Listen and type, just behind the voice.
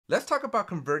Let's talk about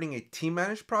converting a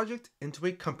team-managed project into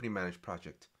a company-managed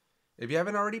project. If you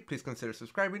haven't already, please consider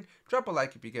subscribing, drop a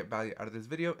like if you get value out of this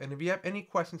video, and if you have any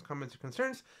questions, comments, or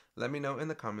concerns, let me know in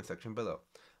the comment section below.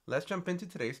 Let's jump into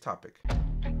today's topic.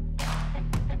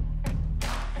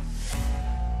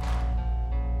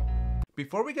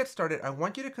 Before we get started, I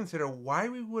want you to consider why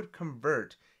we would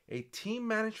convert a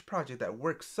team-managed project that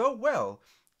works so well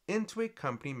into a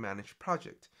company-managed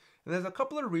project. And there's a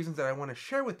couple of reasons that I want to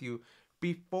share with you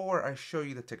before I show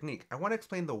you the technique. I want to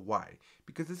explain the why,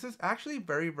 because this is actually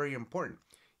very, very important.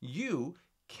 You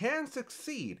can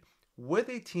succeed with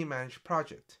a team-managed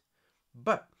project,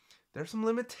 but there's some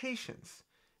limitations.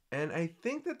 And I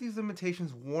think that these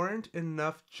limitations warrant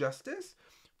enough justice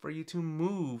for you to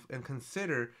move and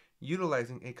consider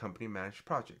utilizing a company-managed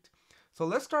project. So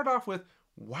let's start off with,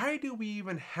 why do we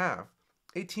even have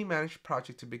a team-managed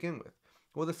project to begin with?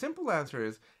 Well, the simple answer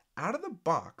is, out of the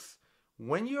box,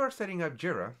 when you are setting up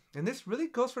Jira, and this really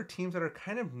goes for teams that are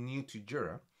kind of new to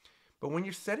Jira, but when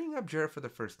you're setting up Jira for the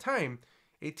first time,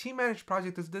 a team-managed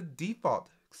project is the default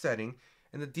setting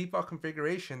and the default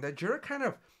configuration that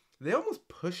Jira they almost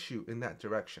push you in that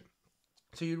direction.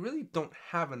 So you really don't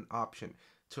have an option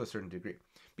to a certain degree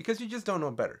because you just don't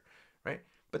know better, right?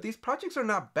 But these projects are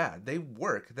not bad. They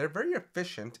work, they're very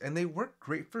efficient, and they work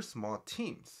great for small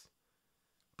teams.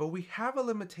 But we have a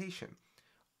limitation.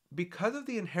 Because of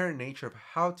the inherent nature of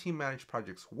how team-managed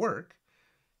projects work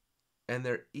and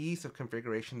their ease of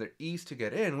configuration, their ease to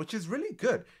get in, which is really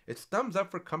good. It's thumbs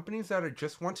up for companies that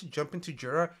just want to jump into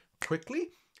Jira quickly,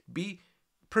 be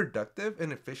productive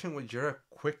and efficient with Jira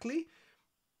quickly.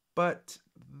 But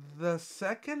the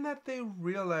second that they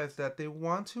realize that they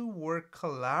want to work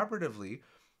collaboratively,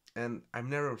 and I've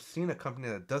never seen a company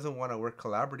that doesn't want to work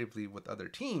collaboratively with other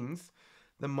teams,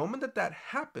 the moment that that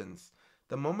happens,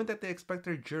 the moment that they expect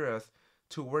their Jiras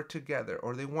to work together,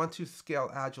 or they want to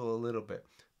scale Agile a little bit,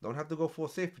 don't have to go full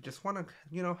safe, but just want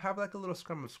to, have like a little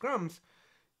scrum of scrums,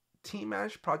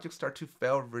 team-managed projects start to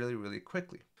fail really, really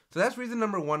quickly. So that's reason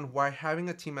number one why having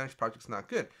a team-managed project is not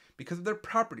good, because of their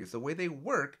properties, the way they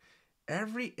work.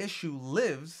 Every issue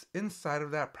lives inside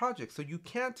of that project. So you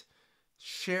can't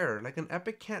share, like an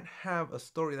Epic can't have a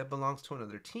story that belongs to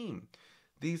another team.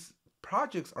 These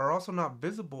projects are also not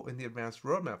visible in the advanced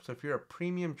roadmap. So if you're a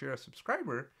premium Jira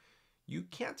subscriber, you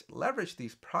can't leverage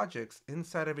these projects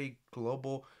inside of a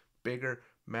global, bigger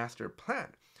master plan.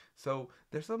 So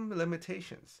there's some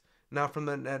limitations. Now, from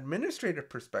an administrative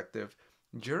perspective,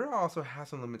 Jira also has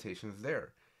some limitations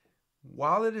there.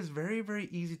 While it is very, very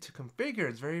easy to configure,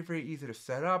 it's very, very easy to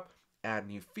set up, add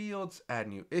new fields, add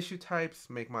new issue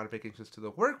types, make modifications to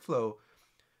the workflow,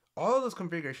 all of those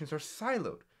configurations are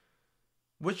siloed,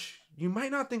 which you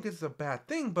might not think is a bad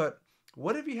thing, but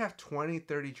what if you have 20,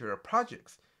 30 Jira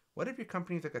projects? What if your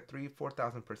company is like a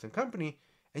 3,000-4,000 person company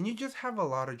and you just have a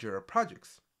lot of Jira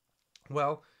projects?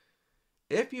 Well,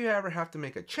 if you ever have to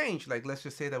make a change, like let's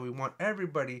just say that we want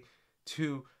everybody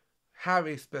to have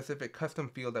a specific custom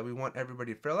field that we want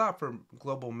everybody to fill out for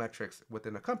global metrics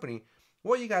within a company,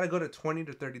 well, you got to go to 20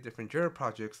 to 30 different Jira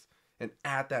projects and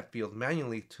add that field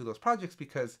manually to those projects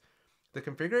because the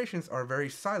configurations are very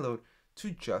siloed to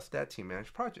just that team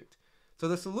managed project. So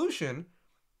the solution,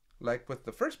 like with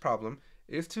the first problem,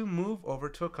 is to move over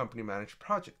to a company managed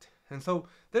project. And so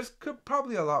there's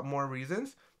probably a lot more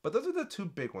reasons, but those are the two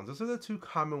big ones. Those are the two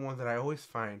common ones that I always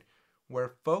find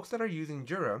where folks that are using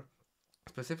Jira,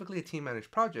 specifically a team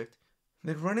managed project,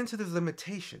 they run into this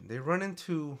limitation. They run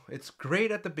into, it's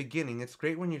great at the beginning, it's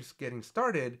great when you're just getting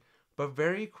started, but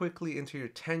very quickly into your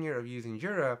tenure of using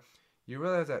Jira, you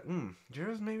realize that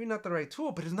Jira is maybe not the right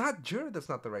tool, but it's not Jira that's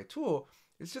not the right tool.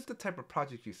 It's just the type of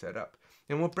project you set up.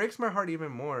 And what breaks my heart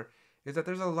even more is that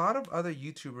there's a lot of other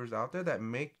YouTubers out there that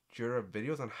make Jira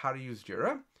videos on how to use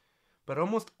Jira, but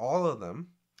almost all of them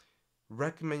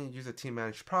recommend you use a team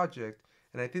managed project.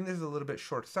 And I think this is a little bit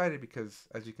short-sighted because,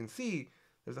 as you can see,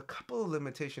 there's a couple of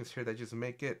limitations here that just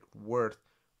make it worth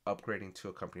upgrading to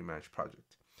a company managed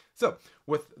project. So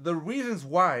with the reasons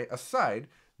why aside,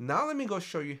 now let me go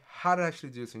show you how to actually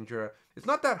do this in Jira. It's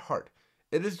not that hard.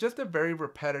 It is just a very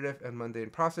repetitive and mundane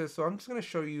process. So I'm just going to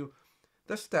show you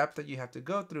the steps that you have to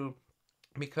go through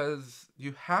because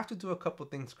you have to do a couple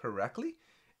things correctly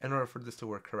in order for this to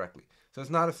work correctly. So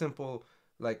it's not a simple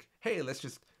like, hey, let's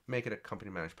just make it a company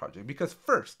managed project. Because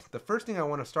the first thing I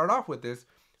want to start off with is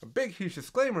a big, huge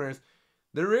disclaimer is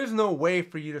there is no way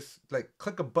for you to like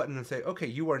click a button and say, okay,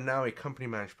 you are now a company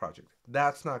managed project.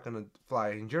 That's not going to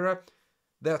fly in Jira.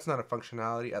 That's not a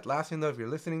functionality. Atlassian, though, if you're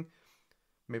listening,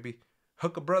 maybe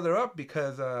hook a brother up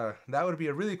because that would be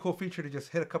a really cool feature to just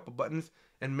hit a couple buttons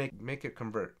and make it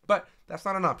convert. But that's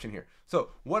not an option here. So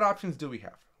what options do we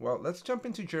have? Well, let's jump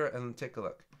into Jira and take a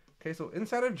look. Okay, so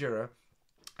inside of Jira,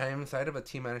 I am inside of a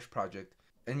team managed project.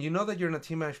 And you know that you're in a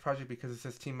team managed project because it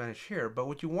says team managed here. But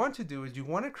what you want to do is you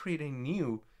want to create a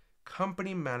new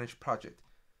company managed project.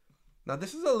 Now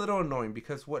this is a little annoying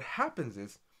because what happens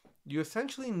is you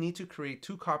essentially need to create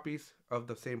 2 copies of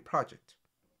the same project.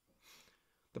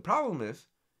 The problem is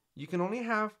you can only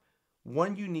have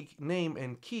one unique name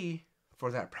and key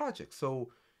for that project.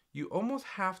 So you almost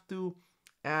have to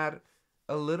add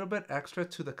a little bit extra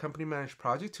to the company managed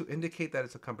project to indicate that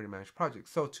it's a company managed project.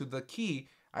 So to the key,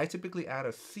 I typically add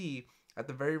a C at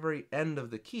the very, very end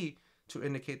of the key to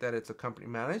indicate that it's a company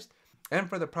managed. And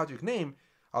for the project name,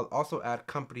 I'll also add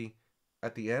company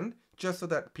at the end just so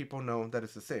that people know that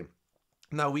it's the same.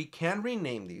 Now we can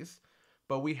rename these,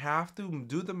 but we have to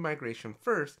do the migration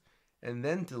first and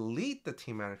then delete the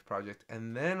team managed project,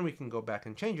 and then we can go back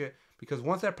and change it, because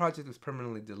once that project is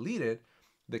permanently deleted,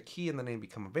 the key and the name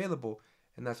become available,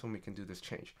 and that's when we can do this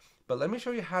change. But let me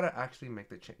show you how to actually make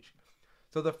the change.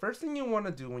 So the first thing you want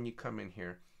to do when you come in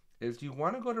here is you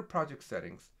want to go to project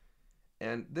settings,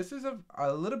 and this is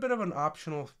a little bit of an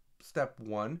optional step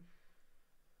 1,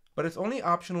 but it's only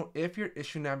optional if your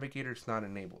issue navigator is not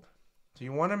enabled. So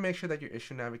you want to make sure that your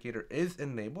issue navigator is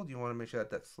enabled. You want to make sure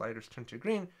that that slider's turned to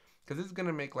green, because this is going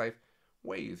to make life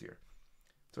way easier.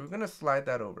 So we're going to slide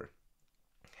that over.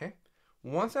 Okay.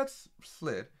 Once that's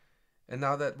slid, and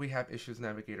now that we have issues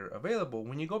navigator available,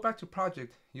 when you go back to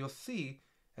project, you'll see,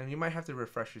 and you might have to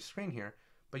refresh your screen here,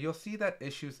 but you'll see that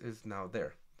issues is now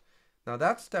there. Now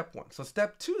that's step 1. So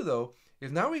step 2 though,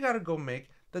 is now we got to go make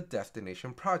the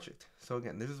destination project. So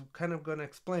again, this is kind of going to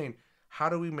explain how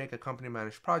do we make a company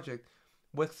managed project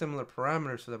with similar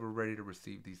parameters so that we're ready to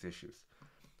receive these issues.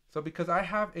 So because I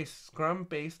have a Scrum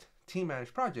based team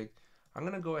managed project, I'm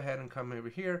going to go ahead and come over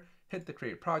here, hit the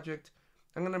create project.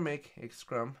 I'm going to make a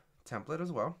Scrum template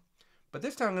as well, but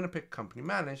this time I'm going to pick company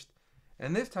managed,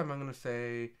 and this time I'm going to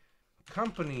say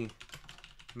company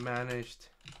managed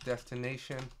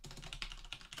destination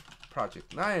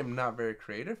project. Now I am not very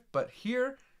creative, but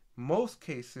here most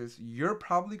cases you're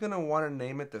probably going to want to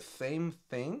name it the same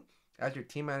thing as your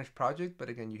team managed project, but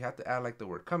again you have to add like the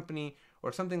word company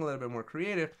or something a little bit more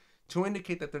creative to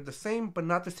indicate that they're the same but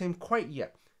not the same quite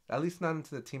yet, at least not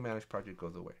until the team managed project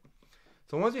goes away.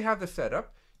 So once you have this set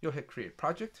up, you'll hit create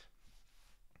project,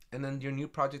 and then your new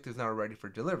project is now ready for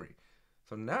delivery.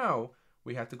 So now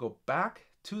we have to go back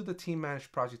to the team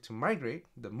managed project to migrate,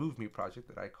 the move me project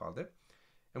that I called it,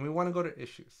 and we want to go to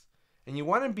issues. And you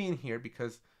want to be in here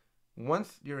because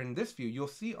once you're in this view, you'll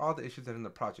see all the issues that are in the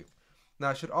project. Now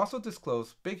I should also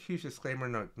disclose, big huge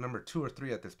disclaimer number 2 or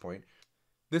 3 at this point,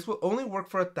 this will only work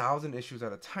for 1,000 issues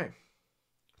at a time.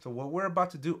 So what we're about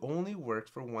to do only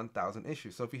works for 1,000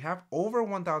 issues. So if you have over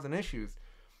 1,000 issues,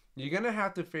 you're going to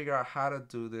have to figure out how to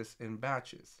do this in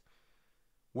batches.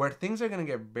 Where things are going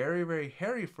to get very, very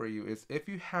hairy for you is if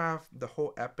you have the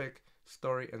whole epic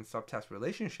story and subtask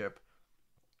relationship,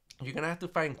 you're going to have to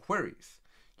find queries.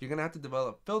 You're going to have to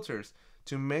develop filters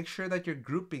to make sure that your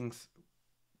groupings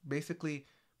basically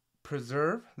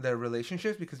preserve their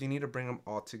relationships, because you need to bring them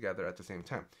all together at the same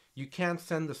time. You can't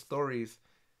send the stories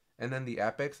and then the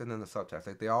epics and then the subtasks.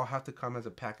 Like they all have to come as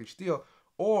a package deal,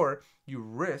 or you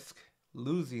risk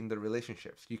losing the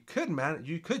relationships. You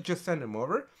could just send them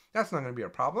over. That's not going to be a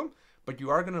problem, but you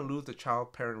are going to lose the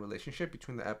child-parent relationship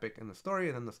between the epic and the story,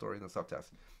 and then the story and the subtask.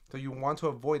 So you want to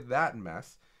avoid that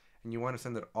mess, and you want to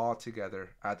send it all together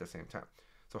at the same time.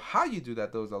 So how you do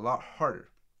that though is a lot harder.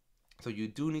 So you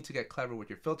do need to get clever with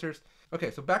your filters.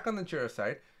 Okay, so back on the Jira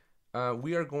side,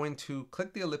 we are going to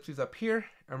click the ellipses up here,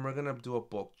 and we're going to do a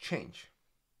bulk change.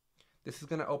 This is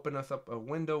going to open us up a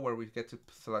window where we get to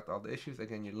select all the issues.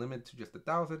 Again, you're limited to just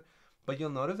 1,000, but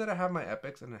you'll notice that I have my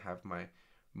epics and I have my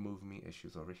move me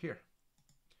issues over here.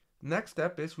 Next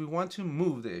step is we want to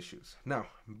move the issues. Now,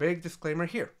 big disclaimer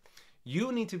here.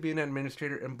 You need to be an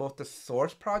administrator in both the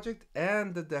source project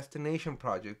and the destination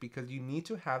project, because you need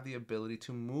to have the ability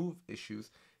to move issues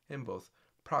in both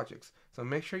projects. So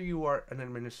make sure you are an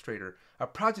administrator, a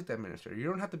project administrator. You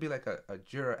don't have to be like a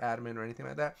Jira admin or anything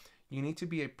like that. You need to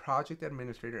be a project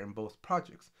administrator in both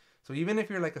projects. So even if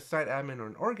you're like a site admin or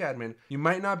an org admin, you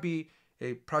might not be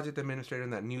a project administrator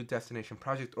in that new destination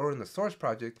project or in the source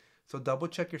project. So double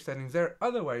check your settings there.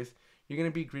 Otherwise, you're going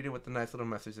to be greeted with a nice little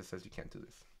message that says you can't do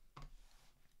this.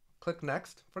 Click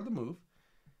next for the move.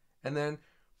 And then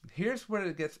here's where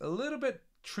it gets a little bit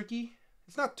tricky.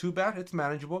 It's not too bad, it's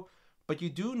manageable, but you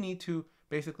do need to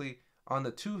basically, on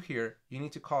the 2 here, you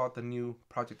need to call it the new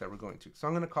project that we're going to. So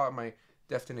I'm going to call it my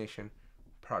destination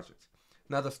project.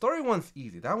 Now the story one's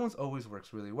easy. That one's always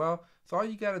works really well. So all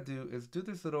you got to do is do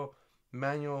this little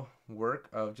manual work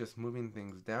of just moving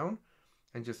things down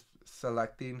and just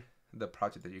selecting the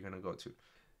project that you're going to go to.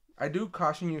 I do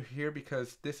caution you here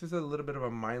because this is a little bit of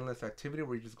a mindless activity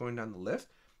where you're just going down the list.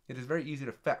 It is very easy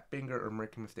to fat finger or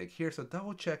make a mistake here. So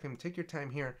double check and take your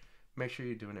time here. Make sure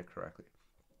you're doing it correctly.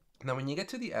 Now, when you get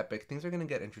to the epic, things are going to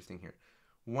get interesting here.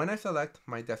 When I select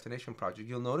my destination project,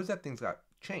 you'll notice that things got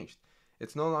changed.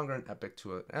 It's no longer an epic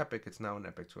to an epic. It's now an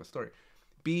epic to a story.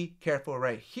 Be careful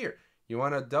right here. You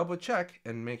want to double check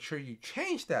and make sure you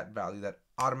change that value that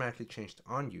automatically changed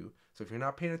on you. So if you're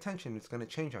not paying attention, it's going to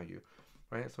change on you.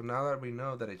 Right? So now that we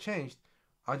know that it changed,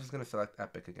 I'm just going to select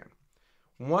epic again.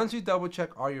 Once you double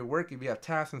check all your work, if you have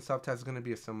tasks and subtasks, it's going to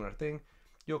be a similar thing.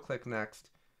 You'll click next.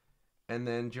 And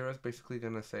then Jira is basically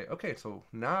going to say, okay, so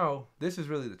now this is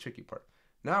really the tricky part.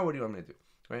 Now what do you want me to do?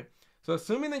 Right? So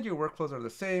assuming that your workflows are the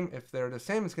same, if they're the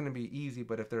same, it's going to be easy.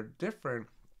 But if they're different,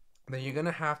 then you're going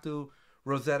to have to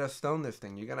Rosetta Stone this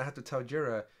thing. You're going to have to tell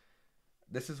Jira,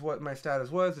 this is what my status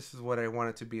was. This is what I want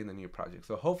it to be in the new project.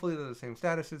 So hopefully they're the same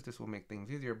statuses. This will make things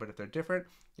easier. But if they're different,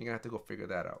 you're going to have to go figure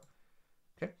that out.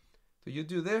 Okay. So you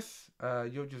do this.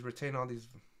 You'll just retain all these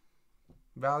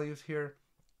values here.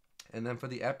 And then for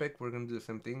the epic, we're going to do the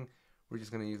same thing. We're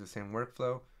just going to use the same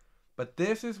workflow. But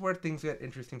this is where things get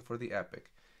interesting for the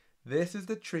epic. This is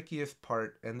the trickiest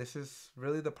part. And this is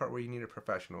really the part where you need a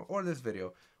professional or this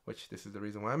video, which this is the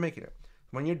reason why I'm making it.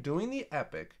 When you're doing the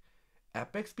epic,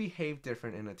 epics behave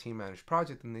different in a team managed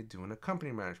project than they do in a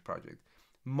company managed project.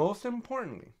 Most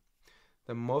importantly,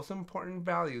 the most important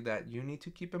value that you need to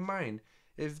keep in mind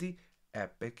is the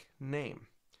epic name.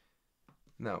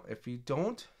 Now, if you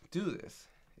don't do this,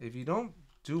 if you don't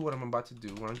do what I'm about to do,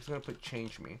 where I'm just going to put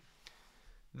change me,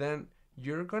 then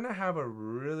you're going to have a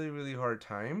really, really hard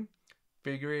time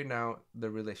figuring out the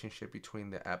relationship between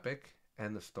the epic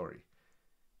and the story.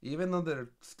 Even though they're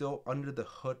still under the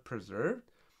hood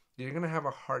preserved, you're going to have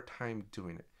a hard time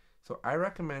doing it. So I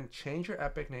recommend change your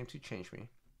epic name to change me.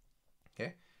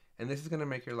 Okay. And this is going to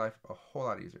make your life a whole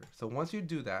lot easier. So once you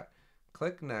do that,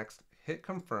 click next, hit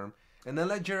confirm, and then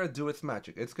let Jira do its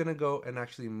magic. It's going to go and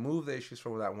actually move the issues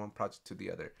from that one project to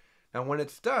the other. Now, when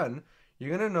it's done,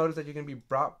 you're going to notice that you're going to be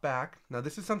brought back. Now,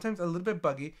 this is sometimes a little bit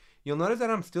buggy. You'll notice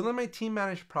that I'm still in my team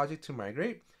managed project to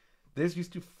migrate. This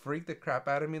used to freak the crap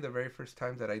out of me the very first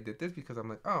time that I did this because I'm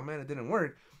like, oh man, it didn't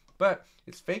work. But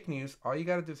it's fake news. All you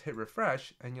got to do is hit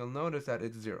refresh and you'll notice that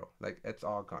it's zero. Like it's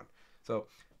all gone. So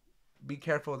be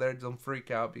careful there. Don't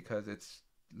freak out because it's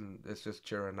just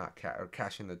Jira not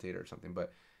caching the data or something.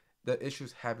 But the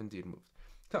issues have indeed moved.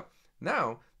 So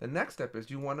now the next step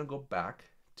is you want to go back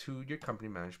to your company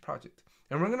managed project.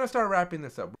 And we're going to start wrapping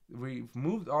this up. We've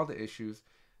moved all the issues.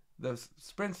 The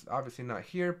sprints obviously not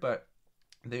here, but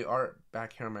they are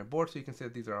back here on my board. So you can see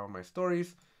that these are all my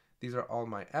stories. These are all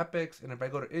my epics. And if I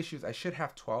go to issues, I should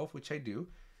have 12, which I do.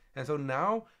 And so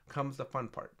now comes the fun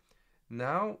part.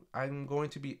 Now I'm going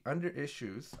to be under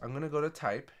issues. I'm going to go to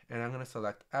type and I'm going to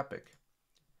select epic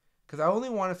because I only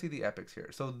want to see the epics here.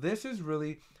 So this is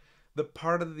really the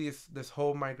part of this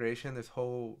whole migration, this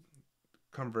whole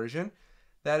conversion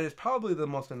that is probably the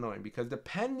most annoying because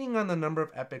depending on the number of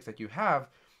epics that you have,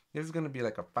 this is going to be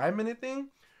like a 5-minute thing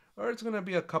or it's going to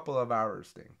be a couple of hours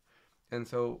thing. And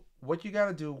so what you got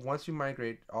to do once you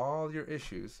migrate all your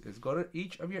issues is go to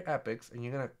each of your epics and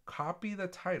you're going to copy the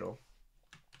title.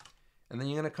 And then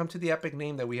you're going to come to the epic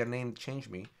name that we had named Change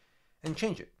Me and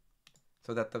change it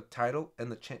so that the title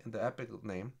and the epic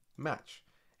name match.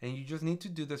 And you just need to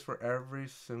do this for every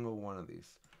single one of these.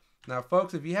 Now,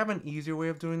 folks, if you have an easier way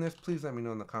of doing this, please let me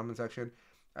know in the comment section.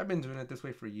 I've been doing it this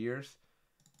way for years.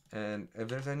 And if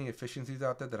there's any efficiencies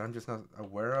out there that I'm just not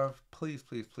aware of, please,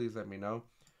 please, please let me know.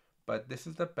 But this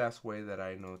is the best way that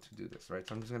I know to do this, right?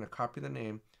 So I'm just going to copy the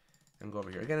name and go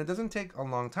over here. Again, it doesn't take a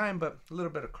long time, but a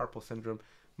little bit of carpal syndrome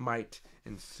might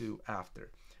ensue after.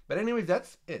 But anyways,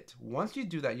 that's it. Once you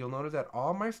do that, you'll notice that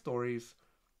all my stories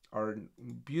are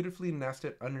beautifully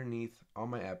nested underneath all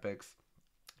my epics.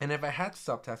 And if I had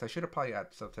subtasks, I should have probably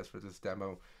added subtasks for this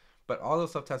demo, but all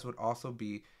those subtasks would also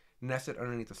be nested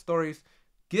underneath the stories,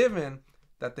 given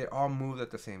that they all move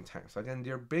at the same time. So again,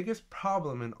 your biggest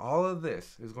problem in all of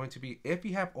this is going to be if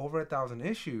you have over 1,000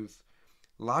 issues,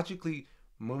 logically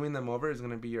moving them over is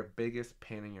going to be your biggest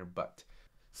pain in your butt.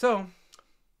 So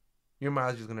your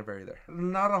mileage is going to vary there.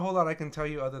 Not a whole lot I can tell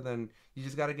you other than you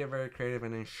just got to get very creative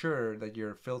and ensure that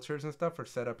your filters and stuff are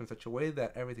set up in such a way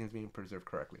that everything's being preserved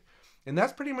correctly. And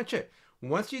that's pretty much it.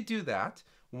 Once you do that,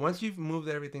 once you've moved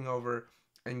everything over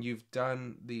and you've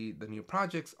done the new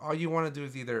projects, all you want to do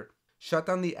is either shut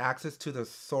down the access to the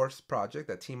source project,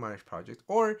 that team managed project,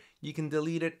 or you can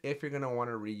delete it if you're going to want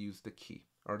to reuse the key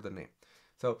or the name.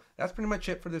 So that's pretty much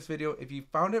it for this video. If you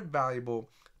found it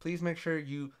valuable, please make sure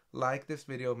you like this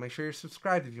video. Make sure you're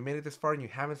subscribed. If you made it this far and you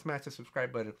haven't smashed the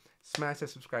subscribe button, smash the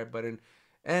subscribe button.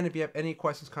 And if you have any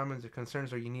questions, comments, or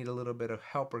concerns, or you need a little bit of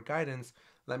help or guidance,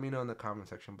 let me know in the comment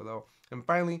section below. And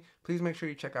finally, please make sure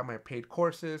you check out my paid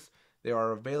courses. They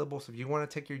are available. So if you want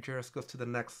to take your Jira skills to the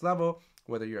next level,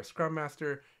 whether you're a Scrum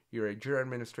Master, you're a Jira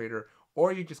administrator,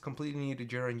 or you just completely new to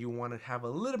Jira and you want to have a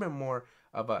little bit more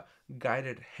of a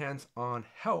guided hands-on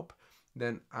help,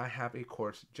 then I have a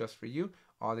course just for you.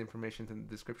 All the information is in the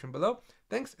description below.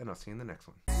 Thanks, and I'll see you in the next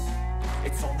one.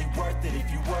 It's only worth it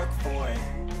if you work for it.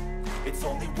 It's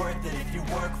only worth it if you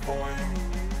work for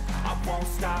it. I won't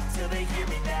stop till they hear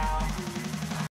me now.